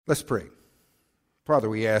Let's pray. Father,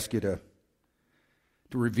 we ask you to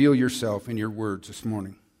reveal yourself in your words this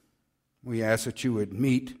morning. We ask that you would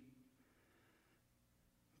meet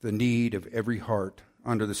the need of every heart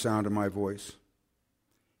under the sound of my voice,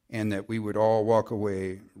 and that we would all walk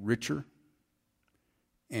away richer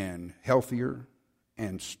and healthier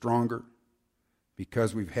and stronger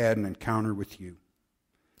because we've had an encounter with you.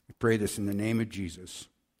 We pray this in the name of Jesus.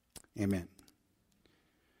 Amen.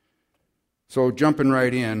 So jumping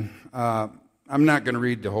right in, I'm not going to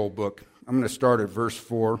read the whole book. I'm going to start at verse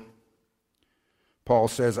 4. Paul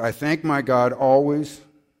says, I thank my God always,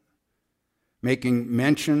 making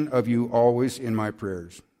mention of you always in my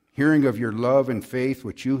prayers, hearing of your love and faith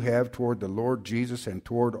which you have toward the Lord Jesus and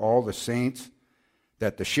toward all the saints,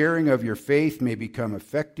 that the sharing of your faith may become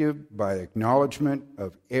effective by acknowledgement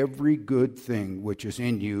of every good thing which is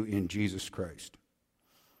in you in Jesus Christ.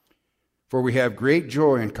 For we have great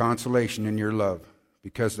joy and consolation in your love,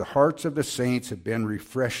 because the hearts of the saints have been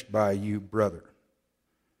refreshed by you, brother.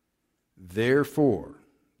 Therefore,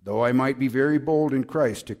 though I might be very bold in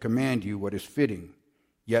Christ to command you what is fitting,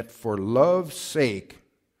 yet for love's sake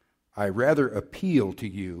I rather appeal to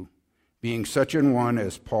you, being such an one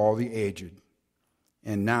as Paul the aged,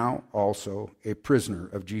 and now also a prisoner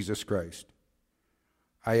of Jesus Christ.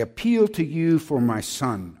 I appeal to you for my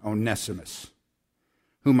son, Onesimus,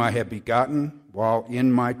 whom I have begotten while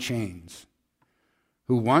in my chains,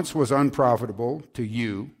 who once was unprofitable to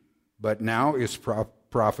you, but now is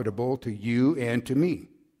profitable to you and to me.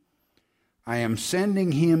 I am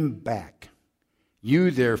sending him back.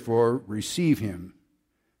 You therefore receive him,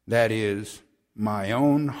 that is, my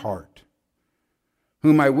own heart,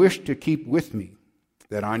 whom I wish to keep with me,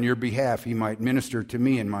 that on your behalf he might minister to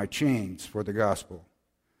me in my chains for the gospel.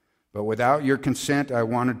 But without your consent I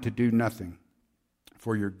wanted to do nothing.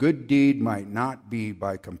 For your good deed might not be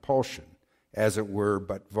by compulsion, as it were,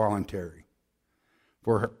 but voluntary.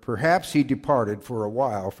 For perhaps he departed for a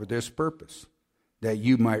while for this purpose, that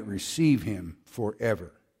you might receive him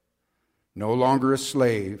forever. No longer a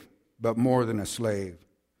slave, but more than a slave,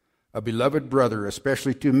 a beloved brother,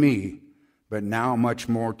 especially to me, but now much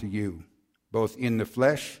more to you, both in the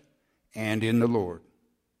flesh and in the Lord.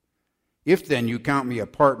 If then you count me a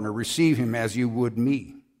partner, receive him as you would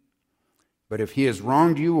me. But if he has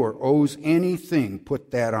wronged you or owes anything,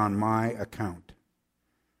 put that on my account.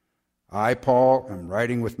 I, Paul, am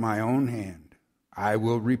writing with my own hand. I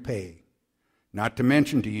will repay, not to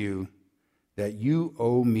mention to you that you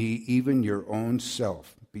owe me even your own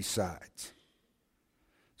self besides.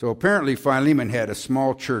 So apparently Philemon had a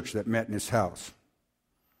small church that met in his house.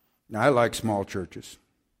 Now, I like small churches.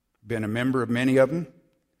 Been a member of many of them.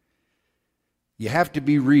 You have to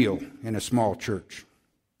be real in a small church.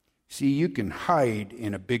 See, you can hide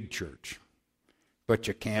in a big church, but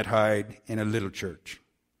you can't hide in a little church.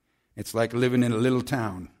 It's like living in a little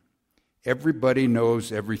town. Everybody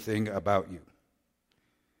knows everything about you.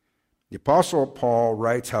 The Apostle Paul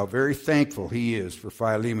writes how very thankful he is for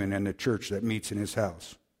Philemon and the church that meets in his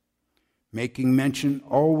house, making mention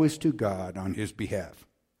always to God on his behalf.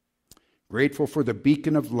 Grateful for the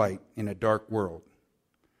beacon of light in a dark world.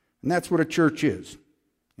 And that's what a church is.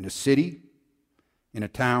 In a city, in a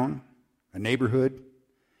town, a neighborhood,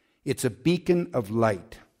 it's a beacon of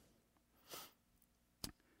light.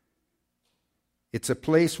 It's a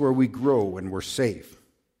place where we grow and we're safe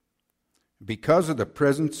because of the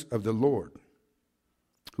presence of the Lord,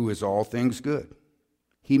 who is all things good.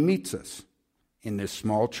 He meets us in this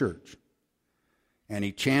small church, and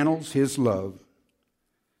he channels his love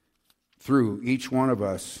through each one of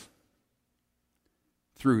us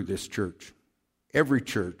through this church. Every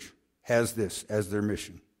church has this as their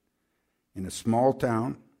mission. In a small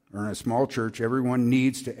town or in a small church, everyone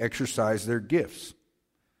needs to exercise their gifts.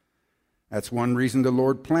 That's one reason the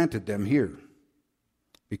Lord planted them here,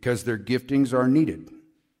 because their giftings are needed.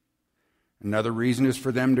 Another reason is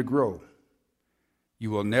for them to grow. You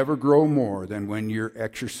will never grow more than when you're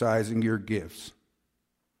exercising your gifts.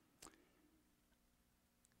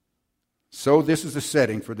 So this is the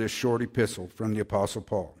setting for this short epistle from the Apostle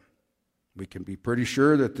Paul. We can be pretty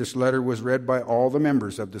sure that this letter was read by all the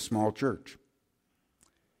members of the small church.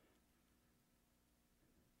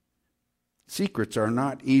 Secrets are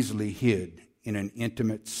not easily hid in an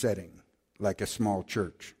intimate setting like a small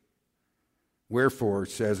church. Wherefore,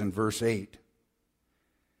 it says in verse 8,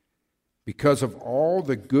 because of all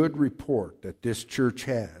the good report that this church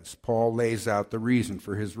has, Paul lays out the reason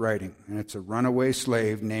for his writing. And it's a runaway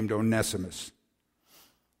slave named Onesimus,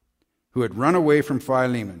 who had run away from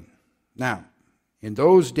Philemon. Now, in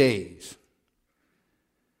those days,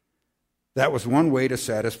 that was one way to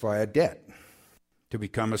satisfy a debt, to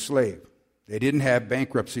become a slave. They didn't have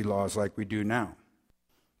bankruptcy laws like we do now.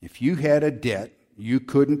 If you had a debt you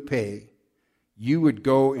couldn't pay, you would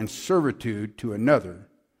go in servitude to another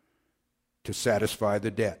to satisfy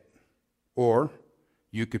the debt. Or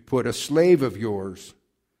you could put a slave of yours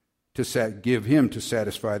to give him to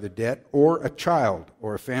satisfy the debt, or a child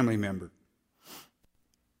or a family member.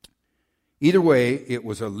 Either way, it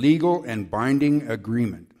was a legal and binding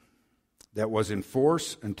agreement that was in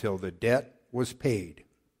force until the debt was paid.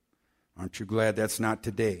 Aren't you glad that's not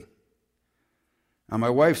today? Now, my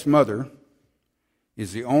wife's mother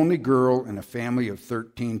is the only girl in a family of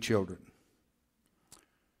 13 children.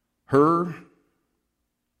 Her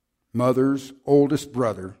mother's oldest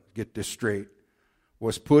brother, get this straight,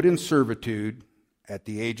 was put in servitude at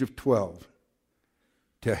the age of 12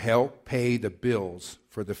 to help pay the bills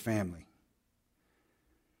for the family.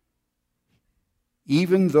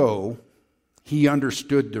 Even though he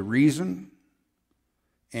understood the reason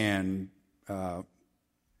and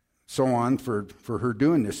so on for her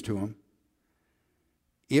doing this to him,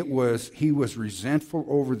 he was resentful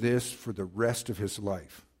over this for the rest of his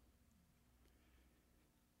life.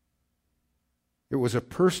 It was a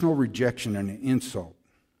personal rejection and an insult,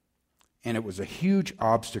 and it was a huge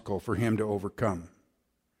obstacle for him to overcome.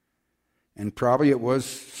 And probably it was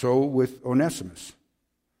so with Onesimus.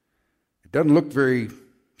 It doesn't look very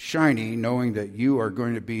shiny knowing that you are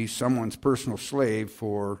going to be someone's personal slave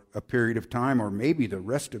for a period of time or maybe the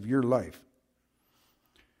rest of your life.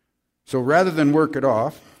 So rather than work it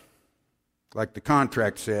off, like the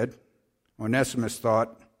contract said, Onesimus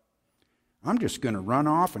thought, I'm just going to run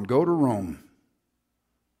off and go to Rome.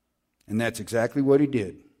 And that's exactly what he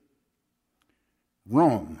did.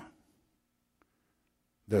 Rome,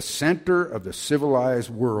 the center of the civilized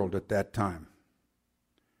world at that time,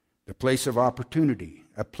 the place of opportunity,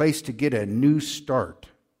 a place to get a new start,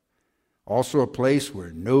 also a place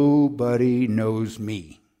where nobody knows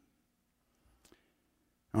me.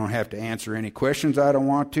 I don't have to answer any questions I don't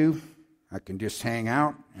want to. I can just hang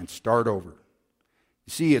out and start over. You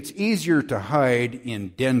see, it's easier to hide in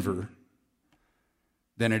Denver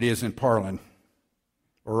than it is in Parlin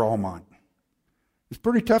or Almont. It's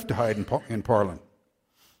pretty tough to hide in Parlin.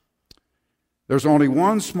 There's only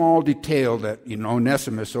one small detail that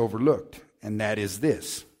Onesimus overlooked, and that is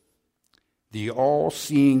this. The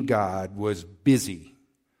all-seeing God was busy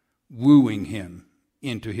wooing him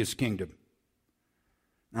into his kingdom.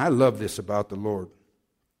 I love this about the Lord.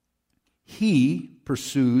 He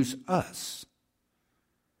pursues us.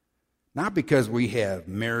 Not because we have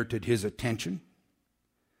merited his attention,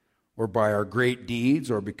 or by our great deeds,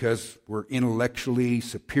 or because we're intellectually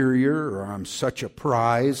superior, or I'm such a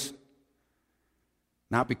prize.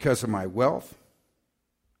 Not because of my wealth.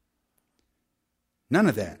 None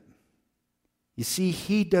of that. You see,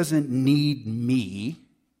 he doesn't need me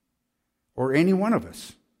or any one of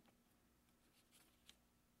us.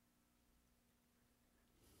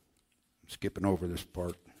 I'm skipping over this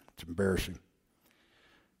part. It's embarrassing.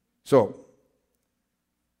 So,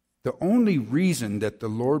 the only reason that the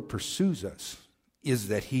Lord pursues us is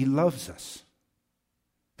that he loves us.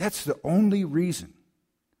 That's the only reason.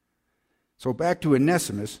 So back to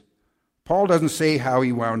Onesimus, Paul doesn't say how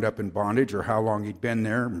he wound up in bondage or how long he'd been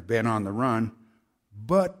there, been on the run,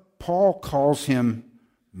 but Paul calls him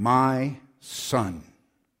my son,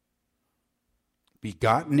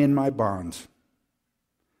 begotten in my bonds.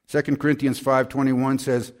 2 Corinthians 5:21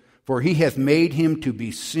 says, for he hath made him to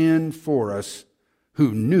be sin for us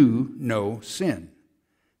who knew no sin,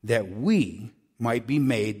 that we might be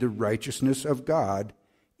made the righteousness of God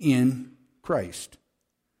in Christ.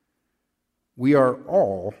 We are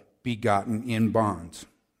all begotten in bonds,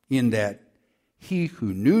 in that he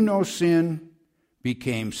who knew no sin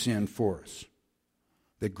became sin for us.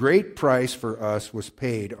 The great price for us was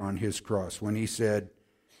paid on his cross when he said,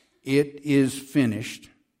 it is finished.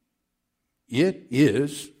 It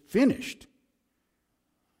is finished.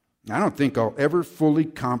 I don't think I'll ever fully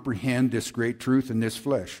comprehend this great truth in this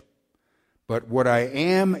flesh, but what I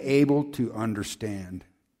am able to understand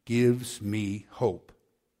gives me hope.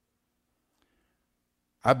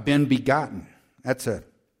 I've been begotten. That's a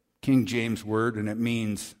King James word, and it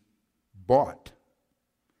means bought,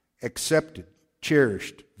 accepted,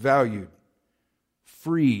 cherished, valued,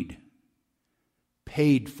 freed,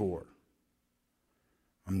 paid for.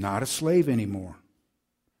 I'm not a slave anymore,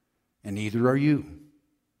 and neither are you.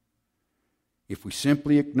 If we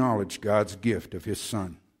simply acknowledge God's gift of his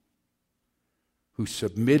Son, who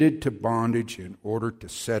submitted to bondage in order to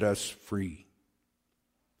set us free.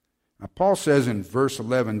 Now, Paul says in verse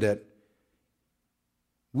 11 that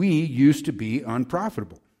we used to be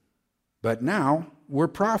unprofitable, but now we're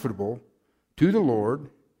profitable to the Lord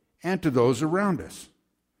and to those around us.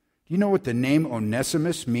 Do you know what the name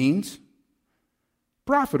Onesimus means?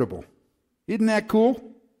 Profitable. Isn't that cool?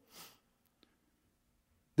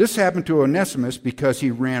 This happened to Onesimus because he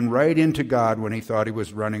ran right into God when he thought he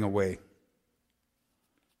was running away.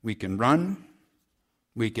 We can run,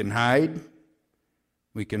 we can hide,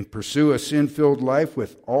 we can pursue a sin-filled life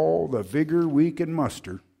with all the vigor we can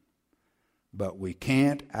muster, but we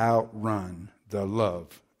can't outrun the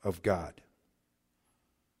love of God.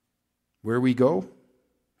 Where we go,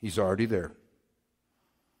 he's already there.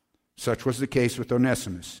 Such was the case with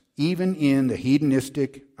Onesimus. Even in the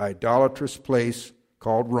hedonistic, idolatrous place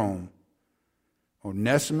called Rome,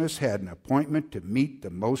 Onesimus had an appointment to meet the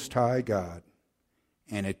Most High God,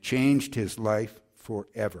 and it changed his life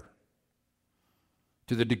forever.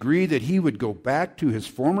 To the degree that he would go back to his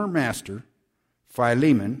former master,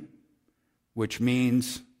 Philemon, which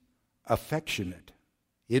means affectionate.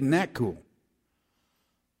 Isn't that cool?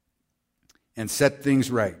 And set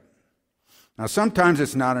things right. Now, sometimes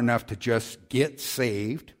it's not enough to just get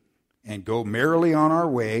saved and go merrily on our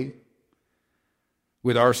way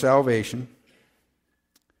with our salvation,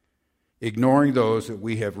 ignoring those that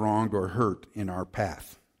we have wronged or hurt in our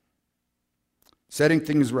path. Setting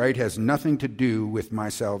things right has nothing to do with my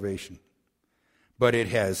salvation, but it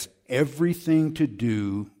has everything to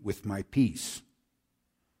do with my peace.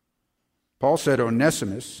 Paul said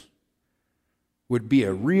Onesimus would be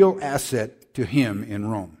a real asset to him in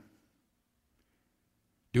Rome,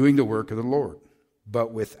 doing the work of the Lord.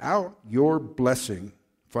 But without your blessing,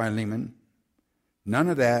 Philemon, none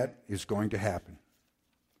of that is going to happen.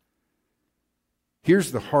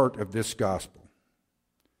 Here's the heart of this gospel,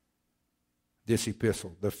 this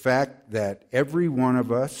epistle. The fact that every one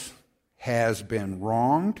of us has been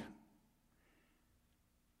wronged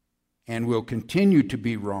and will continue to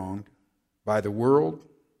be wronged by the world,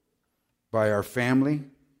 by our family,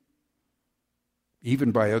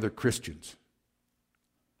 even by other Christians.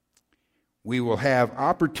 We will have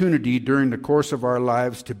opportunity during the course of our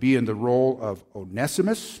lives to be in the role of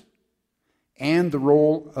Onesimus and the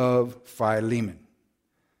role of Philemon,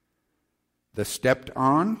 the stepped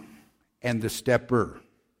on and the stepper.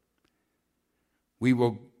 We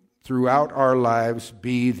will, throughout our lives,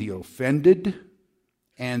 be the offended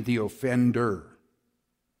and the offender.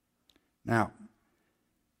 Now,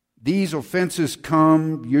 these offenses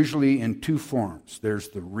come usually in two forms. There's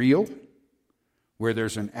the real, where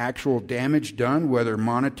there's an actual damage done, whether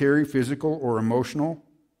monetary, physical, or emotional,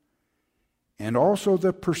 and also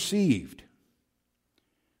the perceived,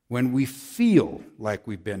 when we feel like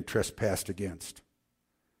we've been trespassed against.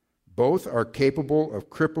 Both are capable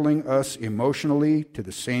of crippling us emotionally to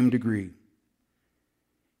the same degree.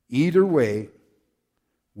 Either way,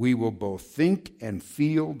 we will both think and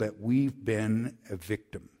feel that we've been a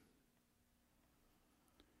victim.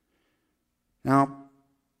 Now,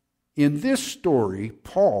 in this story,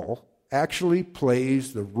 Paul actually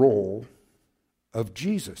plays the role of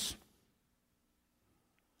Jesus.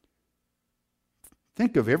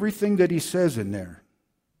 Think of everything that he says in there.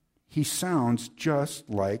 He sounds just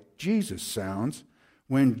like Jesus sounds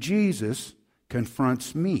when Jesus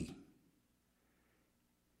confronts me.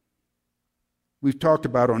 We've talked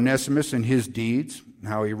about Onesimus and his deeds,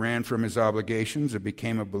 how he ran from his obligations and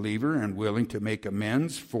became a believer and willing to make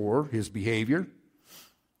amends for his behavior.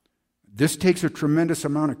 This takes a tremendous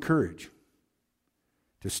amount of courage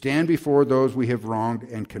to stand before those we have wronged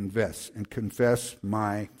and confess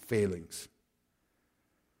my failings.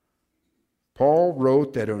 Paul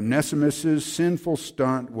wrote that Onesimus' sinful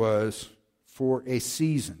stunt was for a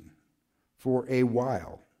season, for a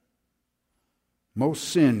while. Most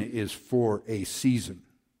sin is for a season.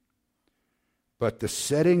 But the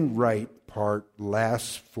setting right part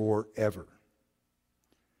lasts forever.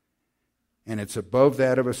 And it's above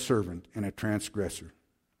that of a servant and a transgressor.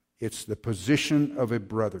 It's the position of a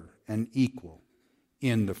brother, an equal,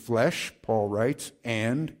 in the flesh, Paul writes,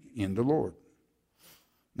 and in the Lord.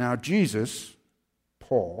 Now, Jesus,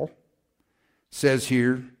 Paul, says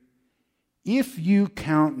here, if you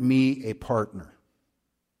count me a partner,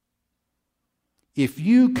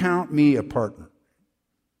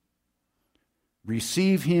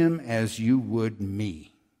 receive him as you would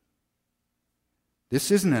me. This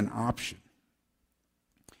isn't an option.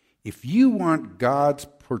 If you want God's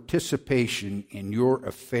participation in your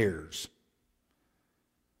affairs,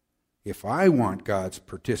 if I want God's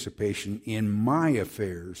participation in my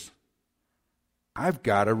affairs, I've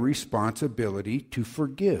got a responsibility to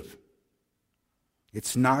forgive.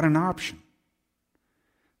 It's not an option.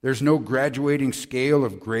 There's no graduating scale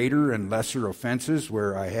of greater and lesser offenses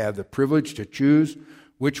where I have the privilege to choose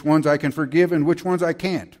which ones I can forgive and which ones I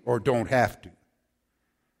can't or don't have to.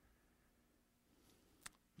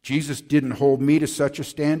 Jesus didn't hold me to such a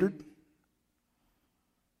standard.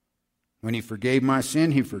 When he forgave my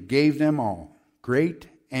sin, he forgave them all, great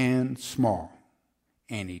and small.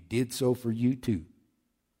 And he did so for you too.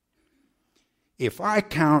 If I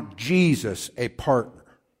count Jesus a partner,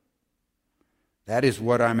 that is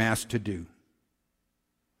what I'm asked to do.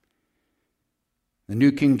 The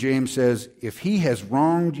New King James says, if he has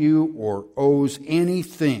wronged you or owes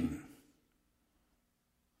anything,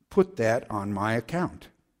 put that on my account.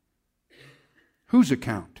 Whose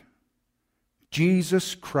account?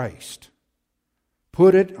 Jesus Christ.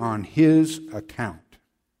 Put it on his account.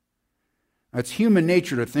 It's human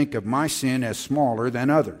nature to think of my sin as smaller than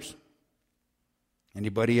others.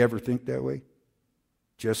 Anybody ever think that way?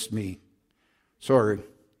 Just me. Sorry.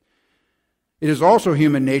 It is also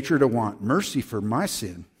human nature to want mercy for my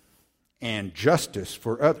sin and justice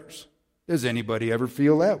for others. Does anybody ever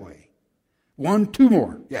feel that way? One, two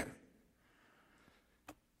more. Yeah.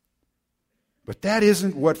 But that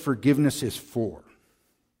isn't what forgiveness is for.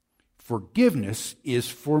 Forgiveness is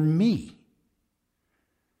for me.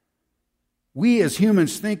 We as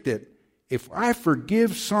humans think that if I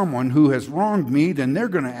forgive someone who has wronged me, then they're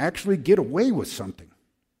going to actually get away with something.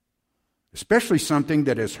 Especially something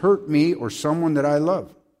that has hurt me or someone that I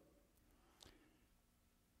love.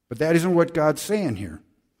 But that isn't what God's saying here.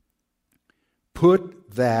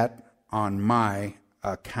 Put that on my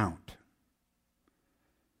account.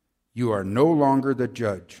 You are no longer the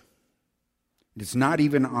judge. It's not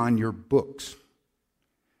even on your books.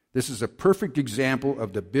 This is a perfect example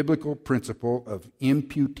of the biblical principle of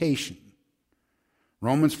imputation.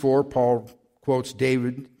 Romans 4, Paul quotes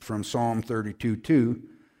David from Psalm 32:2.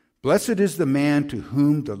 Blessed is the man to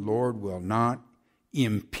whom the Lord will not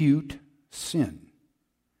impute sin.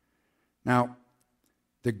 Now,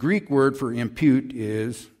 the Greek word for impute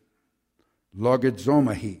is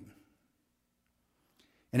logizomai.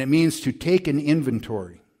 And it means to take an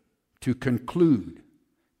inventory, to conclude,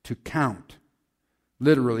 to count.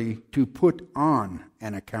 Literally, to put on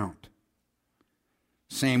an account.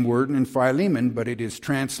 Same word in Philemon, but it is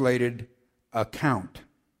translated account.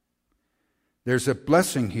 There's a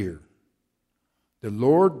blessing here. The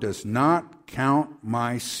Lord does not count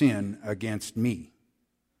my sin against me.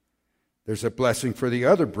 There's a blessing for the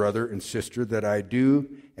other brother and sister that I do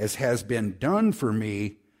as has been done for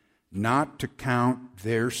me, not to count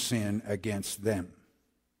their sin against them.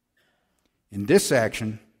 In this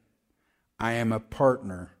action, I am a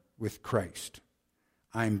partner with Christ.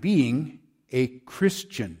 I'm being a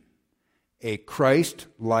Christian, a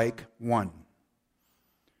Christ-like one.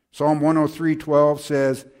 Psalm 103:12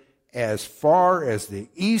 says, as far as the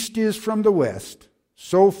east is from the west,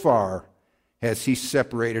 so far has he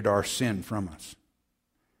separated our sin from us.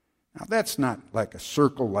 Now that's not like a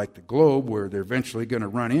circle like the globe where they're eventually going to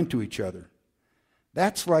run into each other.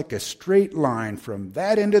 That's like a straight line from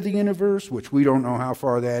that end of the universe, which we don't know how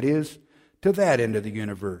far that is, to that end of the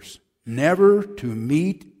universe, never to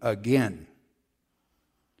meet again.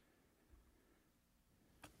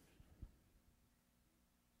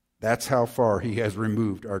 That's how far he has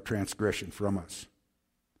removed our transgression from us.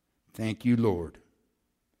 Thank you, Lord.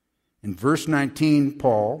 In verse 19,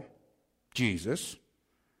 Paul, Jesus,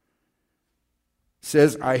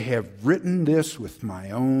 says, I have written this with my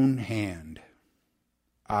own hand.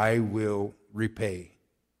 I will repay.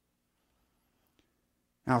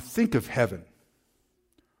 Now think of heaven.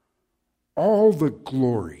 All the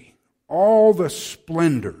glory, all the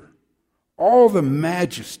splendor, all the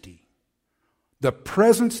majesty, the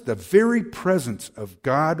presence, the very presence of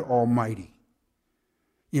God Almighty.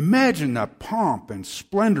 Imagine the pomp and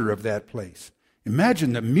splendor of that place.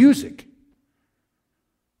 Imagine the music.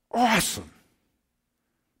 Awesome.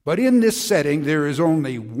 But in this setting, there is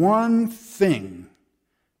only one thing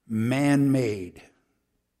man-made.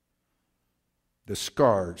 The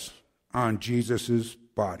scars on Jesus'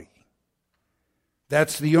 body.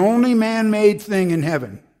 That's the only man-made thing in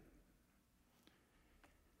heaven.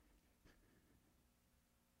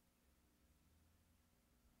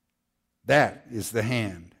 That is the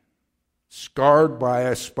hand, scarred by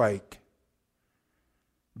a spike,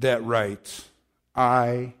 that writes,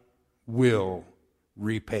 I will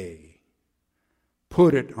repay.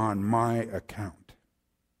 Put it on my account.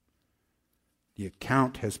 The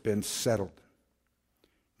account has been settled.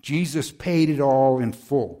 Jesus paid it all in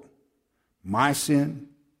full. My sin,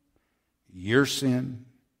 your sin,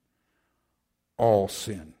 all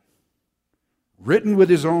sin. Written with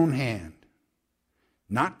his own hand.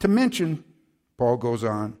 Not to mention, Paul goes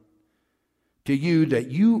on, to you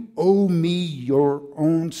that you owe me your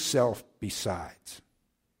own self besides.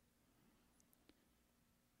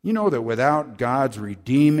 You know that without God's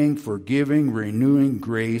redeeming, forgiving, renewing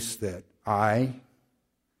grace that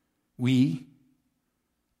we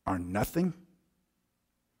are nothing?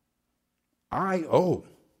 I owe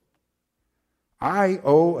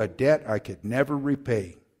a debt I could never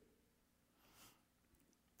repay.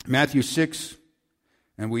 Matthew 6,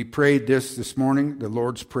 and we prayed this morning, the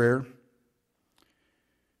Lord's Prayer.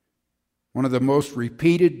 One of the most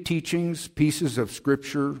repeated teachings, pieces of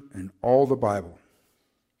Scripture in all the Bible.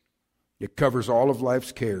 It covers all of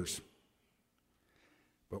life's cares.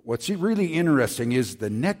 But what's really interesting is the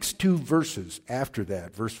next two verses after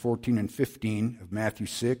that, verse 14 and 15 of Matthew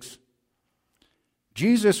 6.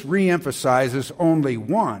 Jesus reemphasizes only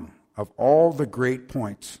one of all the great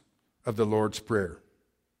points of the Lord's Prayer.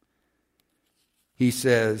 He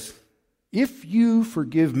says, "If you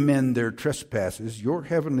forgive men their trespasses, your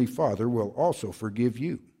heavenly Father will also forgive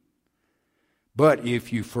you. But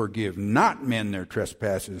if you forgive not men their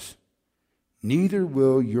trespasses, neither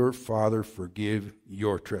will your Father forgive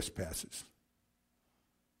your trespasses."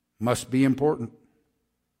 Must be important.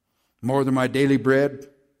 More than my daily bread,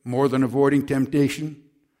 more than avoiding temptation,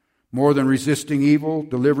 more than resisting evil,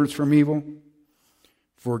 deliverance from evil.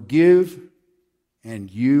 Forgive,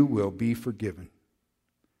 and you will be forgiven.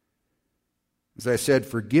 As I said,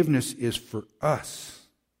 forgiveness is for us.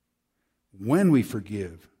 When we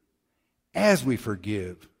forgive, as we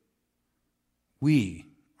forgive, we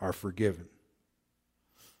are forgiven.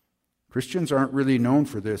 Christians aren't really known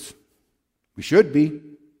for this. We should be,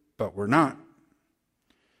 but we're not.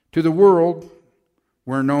 To the world,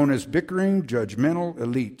 we're known as bickering, judgmental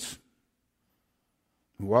elites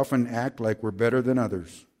who often act like we're better than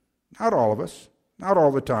others. Not all of us, not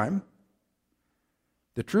all the time.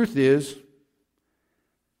 The truth is,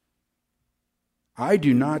 I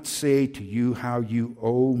do not say to you how you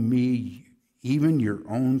owe me even your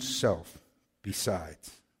own self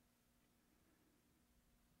besides.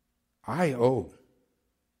 I owe.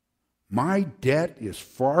 My debt is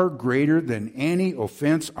far greater than any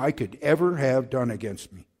offense I could ever have done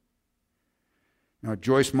against me. Now,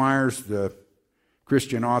 Joyce Myers, the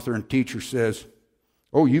Christian author and teacher, says,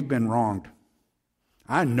 "Oh, you've been wronged.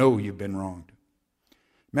 I know you've been wronged.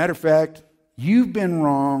 Matter of fact, you've been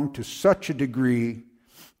wronged to such a degree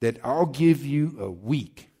that I'll give you a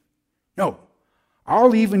week. No,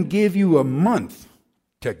 I'll even give you a month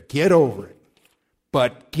to get over it.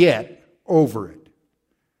 But get over it."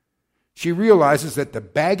 She realizes that the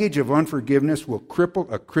baggage of unforgiveness will cripple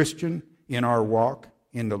a Christian in our walk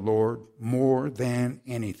in the Lord more than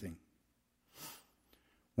anything.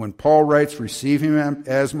 When Paul writes, "Receive him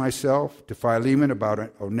as myself," to Philemon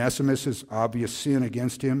about Onesimus' obvious sin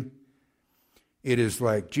against him, it is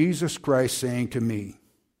like Jesus Christ saying to me,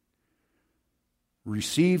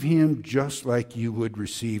 "Receive him just like you would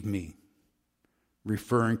receive me,"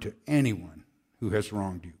 referring to anyone who has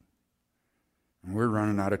wronged you. And we're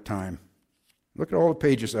running out of time. Look at all the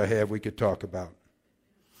pages I have we could talk about.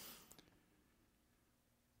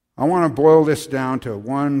 I want to boil this down to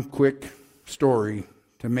one quick story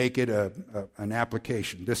to make it an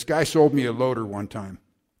application. This guy sold me a loader one time.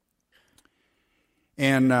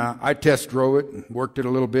 And I test drove it and worked it a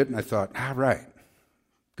little bit, and I thought, all right,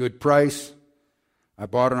 good price. I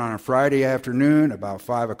bought it on a Friday afternoon, about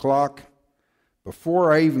 5 o'clock.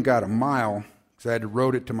 Before I even got a mile, because I had to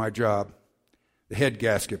road it to my job, the head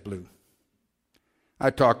gasket blew. I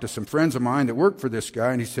talked to some friends of mine that worked for this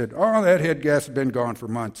guy, and he said, "Oh, that head gasket has been gone for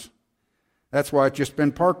months. That's why it's just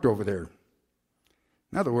been parked over there."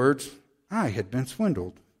 In other words, I had been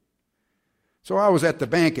swindled. So I was at the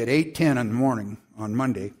bank at 8:10 in the morning on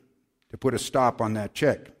Monday to put a stop on that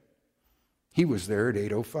check. He was there at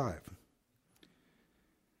 8:05.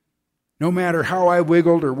 No matter how I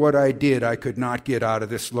wiggled or what I did, I could not get out of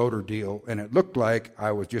this loader deal, and it looked like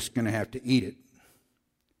I was just going to have to eat it.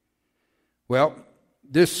 Well,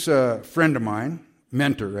 this friend of mine,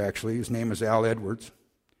 mentor actually, his name is Al Edwards,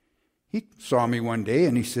 he saw me one day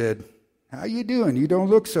and he said, "How you doing? You don't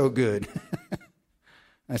look so good."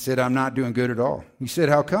 I said, "I'm not doing good at all." He said,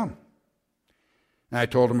 "How come?" And I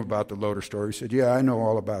told him about the loader story. He said, "Yeah, I know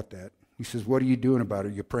all about that." He says, "What are you doing about it?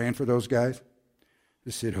 Are you praying for those guys?" I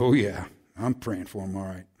said, "Oh, yeah, I'm praying for them, all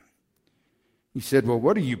right." He said, "Well,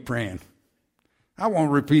 what are you praying?" I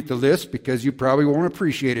won't repeat the list because you probably won't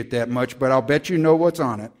appreciate it that much, but I'll bet you know what's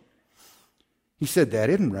on it. He said, "That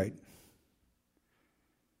isn't right."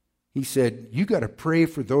 He said, "You got to pray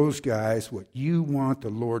for those guys what you want the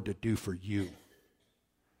Lord to do for you."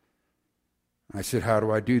 I said, "How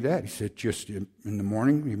do I do that?" He said, "Just in the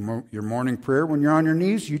morning, your morning prayer, when you're on your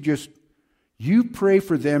knees, you pray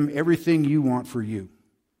for them everything you want for you."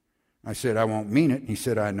 I said, "I won't mean it." He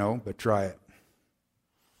said, "I know, but try it."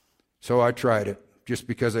 So I tried it just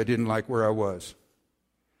because I didn't like where I was.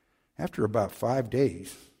 After about 5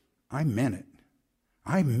 days, I meant it.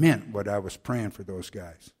 I meant what I was praying for those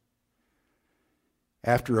guys.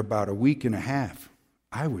 After about a week and a half,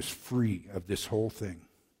 I was free of this whole thing.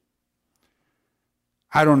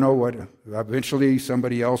 I don't know what. Eventually,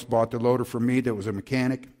 somebody else bought the loader for me that was a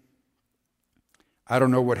mechanic. I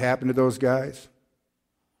don't know what happened to those guys.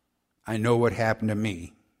 I know what happened to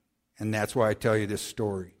me, and that's why I tell you this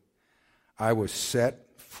story. I was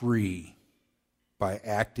set free by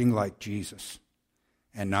acting like Jesus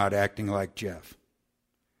and not acting like Jeff.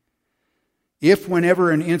 If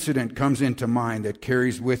whenever an incident comes into mind that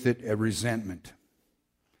carries with it a resentment,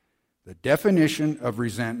 the definition of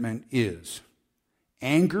resentment is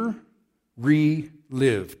anger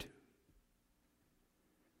relived.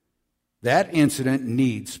 That incident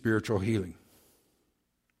needs spiritual healing.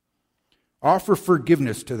 Offer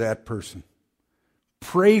forgiveness to that person.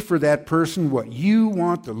 Pray for that person what you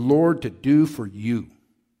want the Lord to do for you.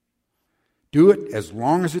 Do it as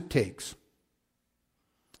long as it takes.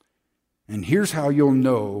 And here's how you'll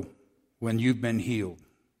know when you've been healed,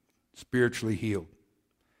 spiritually healed.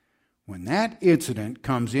 When that incident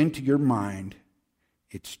comes into your mind,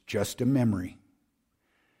 it's just a memory.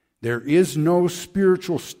 There is no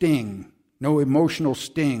spiritual sting, no emotional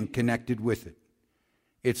sting connected with it.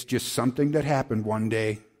 It's just something that happened one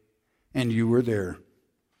day, and you were there.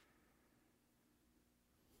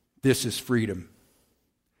 This is freedom.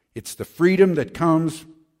 It's the freedom that comes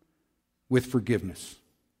with forgiveness.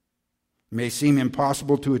 It may seem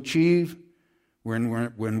impossible to achieve when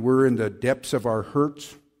we're in the depths of our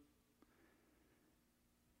hurts,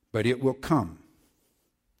 but it will come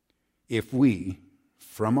if we,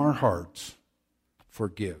 from our hearts,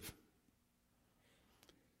 forgive.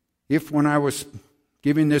 If when I was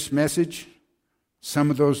giving this message,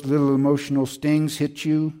 some of those little emotional stings hit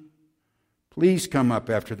you, please come up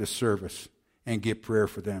after the service and get prayer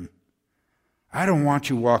for them. I don't want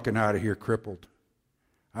you walking out of here crippled.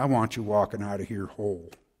 I want you walking out of here whole.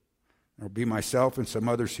 There'll be myself and some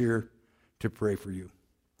others here to pray for you.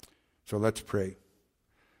 So let's pray.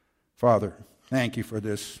 Father, thank you for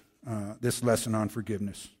this lesson on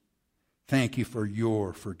forgiveness. Thank you for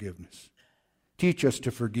your forgiveness. Teach us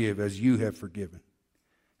to forgive as you have forgiven,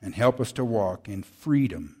 and help us to walk in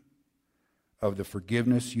freedom of the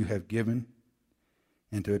forgiveness you have given,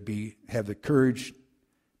 and to have the courage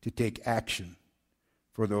to take action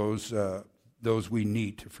for those we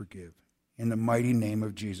need to forgive. In the mighty name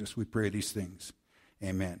of Jesus, we pray these things.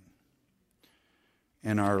 Amen.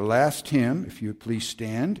 And our last hymn, if you would please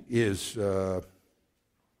stand, is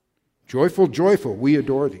Joyful, Joyful, We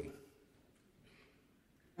Adore Thee.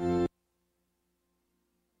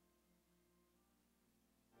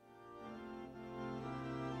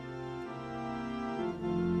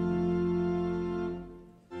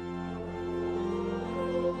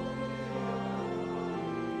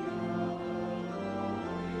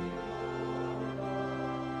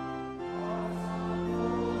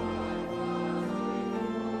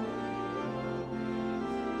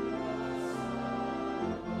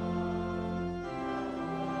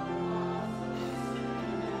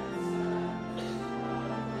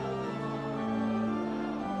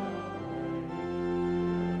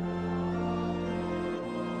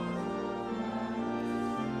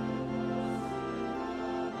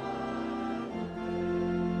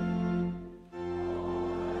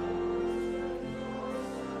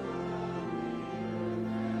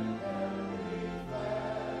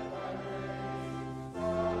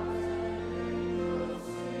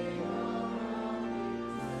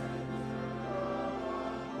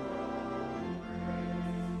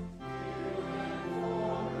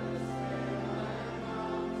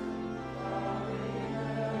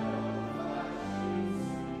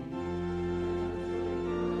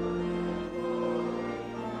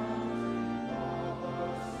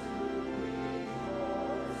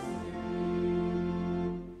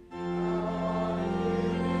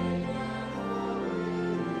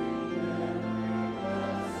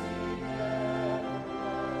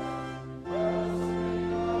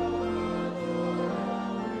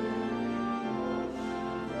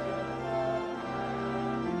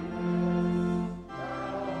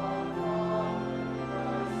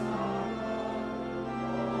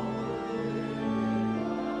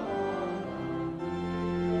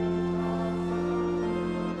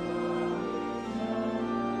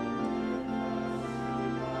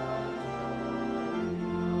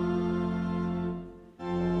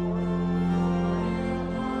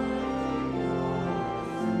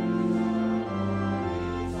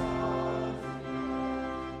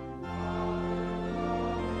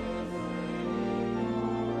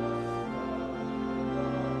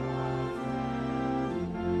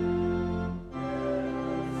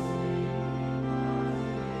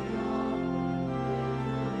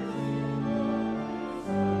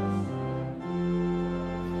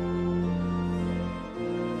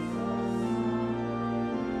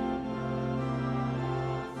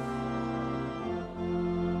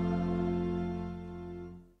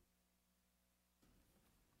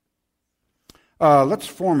 Let's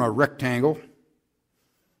form a rectangle.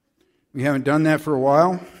 We haven't done that for a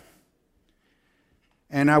while.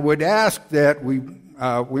 And I would ask that we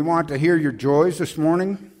want to hear your joys this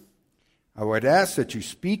morning. I would ask that you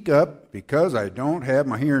speak up because I don't have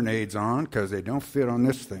my hearing aids on because they don't fit on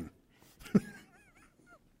this thing.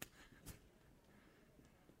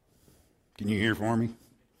 Can you hear for me?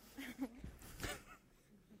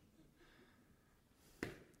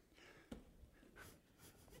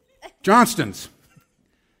 Johnston's.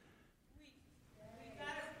 We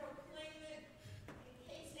got to proclaim it in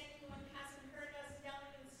case anyone hasn't heard us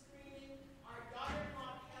yelling and screaming. Our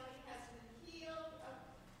daughter-in-law Kelly has been healed of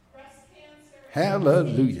breast cancer.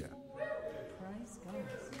 Hallelujah. Praise God.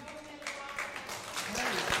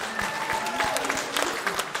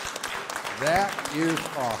 That is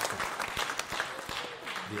awesome.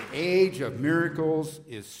 The age of miracles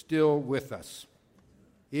is still with us.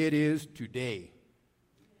 It is today.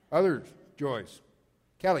 Other joys.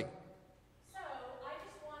 Kelly. So, I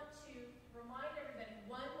just want to remind everybody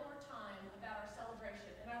one more time about our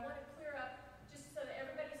celebration. And I want to clear up, just so that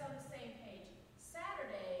everybody's on the same page.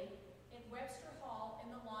 Saturday in Webster Hall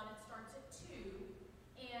in the lawn, it starts at 2.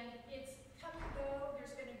 And it's come and go.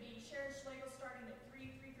 There's going to be Sharon Schlegel starting at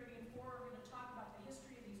 3, 3:30, and 4. We're going to talk about the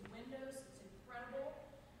history of these windows. It's incredible.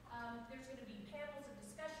 There's going to be panels of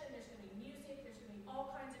discussion. There's going to be music. There's going to be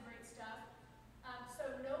all kinds of great stuff. So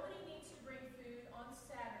nobody needs to bring food on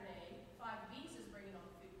Saturday. 5B's is bringing on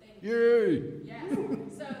food. Yay! Yes.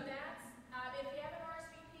 So that's, if you have an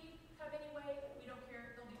RSVP, come anyway. We don't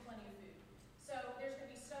care. There'll be plenty of food. So there's going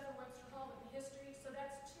to be stuff in Webster Hall with the history. So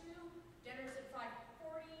that's 2 dinners at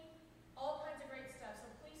 5:40. All kinds of great stuff. So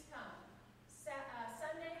please come.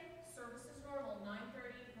 Sunday, service is normal,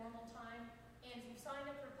 9:30, normal time. And if you sign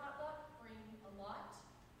up for potluck, bring a lot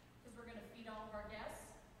because we're going to feed all of our guests.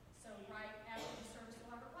 So right after the service,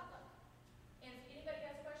 we'll have our potluck. And if anybody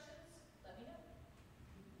has questions, let me know.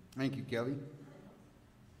 Thank you, Kelly.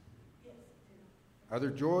 Other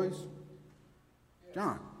joys?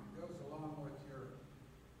 John. It goes along with your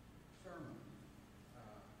sermon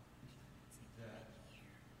that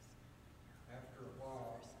after a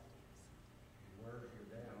while it wears you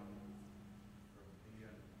down from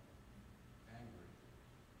being angry.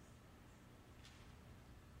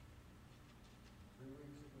 3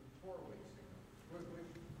 weeks ago, 4 weeks ago,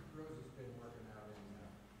 Rose has been working out in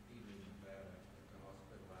Eden, Nevada, at the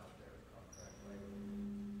hospital out there, contract labor.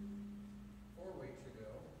 4 weeks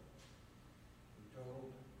ago, we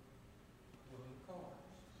totaled one of the cars.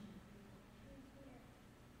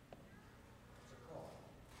 It's a car.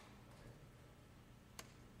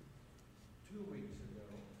 2 weeks ago,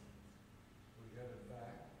 we headed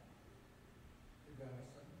back to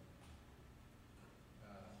Gunnison.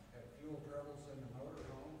 Had fuel troubles in the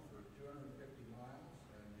motorhome for 250 miles,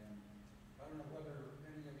 and then, I don't know whether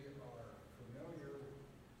any of you are familiar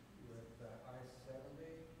with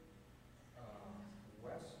I-70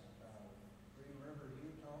 west of Green River,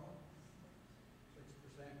 Utah. 6%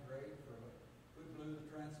 grade for we blew the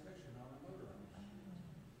transmission on a motorhome.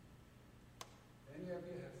 Any of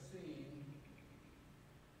you have seen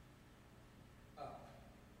Up,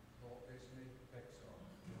 Walt Disney Pixar?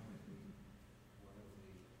 One of the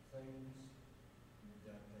things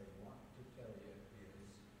that they want to tell you is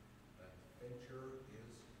that adventure is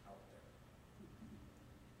out there.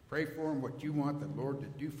 Pray for him what you want the Lord to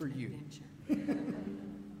do for you.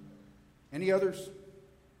 Any others?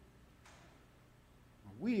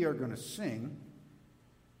 We are going to sing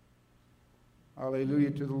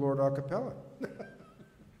Hallelujah to the Lord a cappella.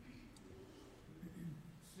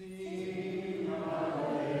 Sing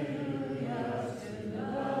hallelujah to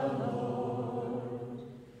the Lord.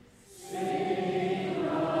 Sing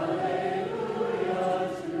hallelujah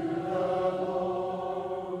to the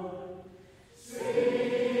Lord.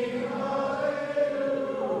 Sing hallelujah.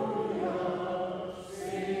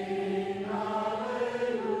 Sing hallelujah.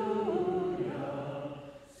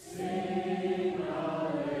 Sing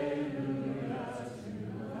hallelujah to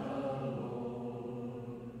the Lord.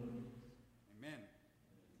 Amen.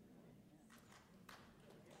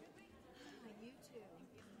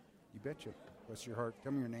 You betcha. Bless your heart.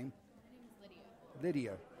 Tell me your name. My name is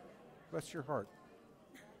Lydia. Lydia. Bless your heart.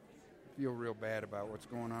 Feel real bad about what's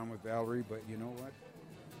going on with Valerie, but you know what?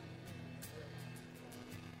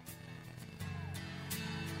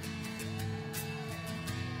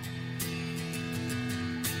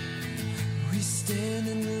 We stand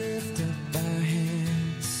and lift